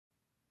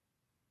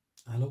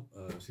Hello,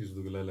 season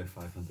ukulele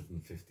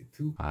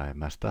 552. I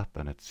messed up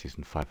and it's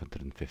season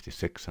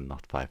 556 and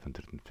not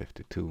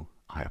 552.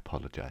 I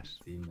apologize.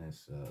 Theme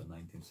is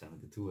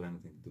 1972 or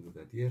anything to do with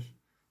that year.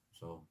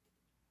 So,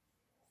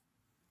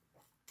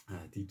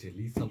 DJ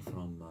Lethal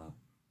from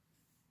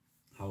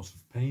House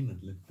of Pain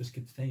and Limp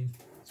Bizkit fame.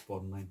 It's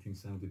born in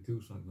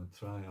 1972, so I'm going to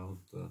try out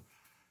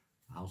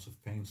a House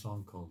of Pain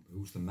song called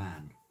Who's the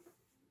Man?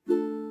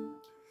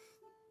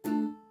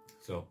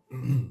 So, I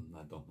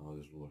don't know how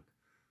this will work.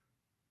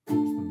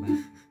 Who's the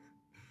man?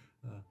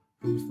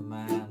 Who's the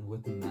man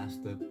with the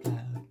master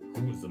plan?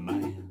 Who's the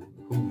man?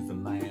 Who's the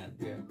man?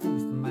 Yeah,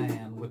 who's the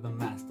man with the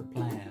master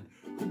plan?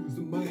 Who's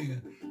the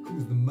man?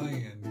 Who's the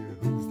man? Yeah,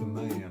 who's the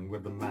man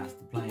with the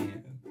master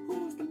plan?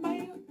 Who's the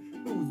man?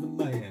 Who's the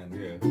man?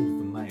 Yeah, who's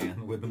the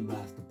man with the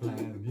master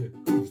plan?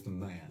 Yeah, who's the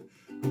man?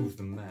 Who's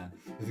the man?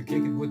 Is he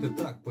kicking with the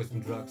duck,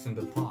 pushing drugs in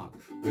the park?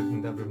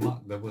 Written every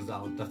mark that was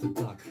out after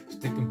dark.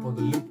 Sticking for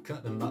the loop,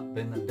 cut him up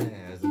in a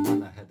dash. And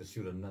when I had to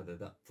shoot another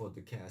up for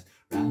the cash.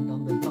 Ran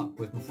down the block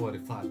with my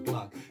 45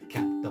 Glock.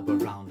 Capped up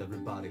around,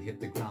 everybody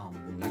hit the ground.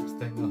 The next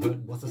thing I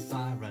heard was a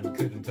siren.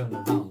 Couldn't turn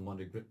around when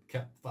the grip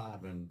kept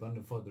firing.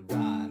 Running for the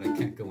ride, I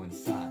can't go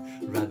inside.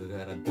 Rather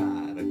that I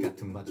died, I got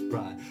too much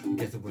pride. I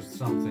guess it was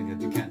something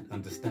that you can't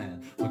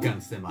understand. My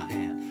gun's in my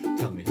hand,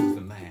 tell me who's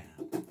the man?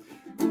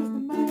 Who's the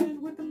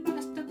man with the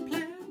master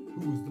plan?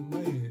 Who's the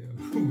man?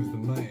 Who's the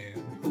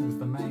man? Who's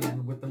the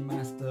man with the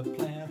master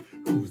plan?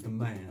 Who's the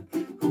man?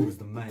 Who's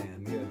the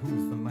man? Yeah,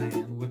 who's the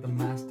man with the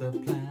master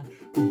plan?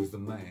 Who's the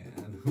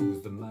man?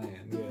 Who's the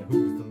man? Yeah,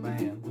 who's the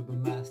man with the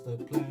master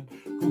plan?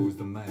 Who's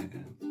the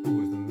man?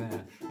 Who's the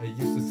man? I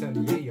used to sell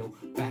yayo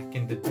back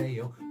in the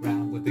day-o.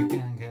 Round with the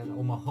gang, had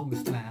all my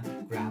homies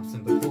slam. Grabs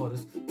in the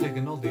quarters,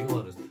 taking all the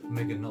orders,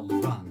 making all the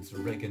runs,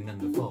 raking in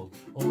the fold.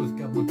 Always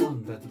got my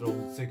gun, that's the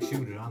old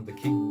 6-shooter. I'm the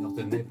king of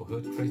the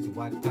neighborhood, crazy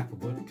white pack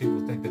of wood.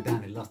 People think that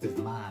Danny lost his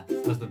mind.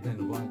 Must have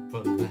been white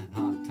for the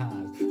hard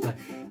times. Like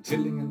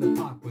chilling in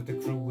the park with the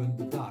crew in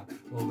the dark.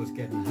 Always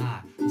getting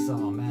high, I saw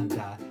a man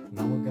die.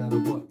 Now I gotta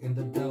work in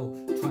the dough.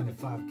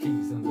 25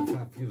 keys and the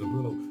 5 feet of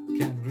blow.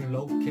 Can't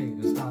relocate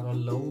and start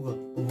all over.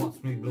 But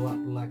watch me blow up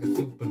like a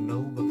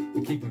supernova.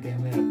 I keep my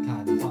game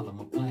airtight and follow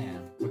my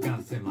plan. My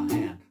gun's in my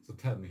hand, so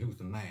tell me who's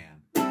the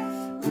man?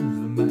 Who's the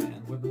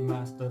man with the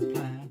master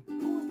plan?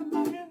 Who's the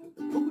man?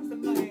 Who's the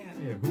man?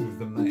 Yeah, who's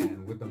the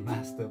man with the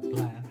master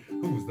plan?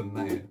 Who's the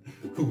man?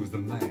 Who's the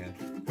man?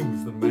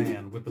 Who's the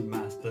man with the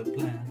master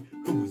plan?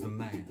 Who's the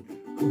man?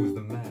 Who's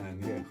the man?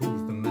 Yeah,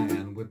 who's the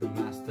man with the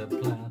master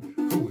plan?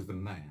 Who's the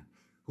man?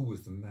 Who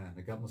is the man?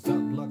 I got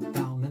myself locked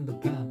down in the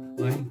pen.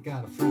 I ain't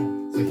got a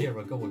friend, so here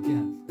I go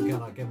again. I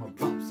gotta get my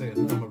props, say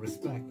no more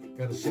respect.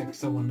 Gotta shake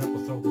someone up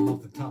or throw them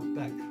off the top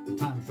deck. The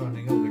time's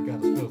running over,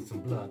 gotta spill some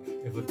blood.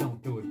 If I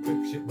don't do it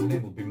quick, shit, my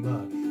name will be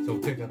mud. So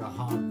pick out a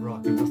hard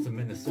rock and bust him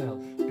in a cell.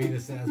 Beat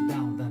his ass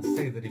down, then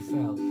say that he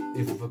fell.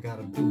 If I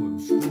gotta do him,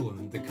 screw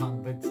him. The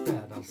convict's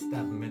dead, I'll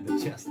stab him in the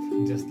chest.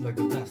 And just like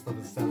the rest of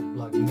the cell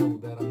blood, know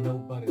that I'm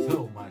nobody's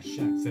home. My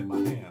shack's in my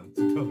hands.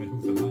 So tell me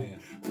who's the man?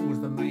 Who's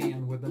the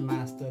man with the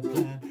master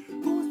plan?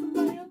 Who's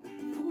the man?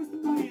 Who's the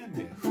man?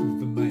 Yeah, who's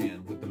the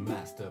man with the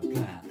master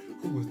plan?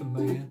 Who's the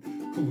man?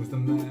 Who's the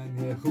man?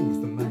 Yeah, who's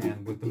the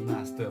man with the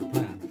master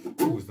plan?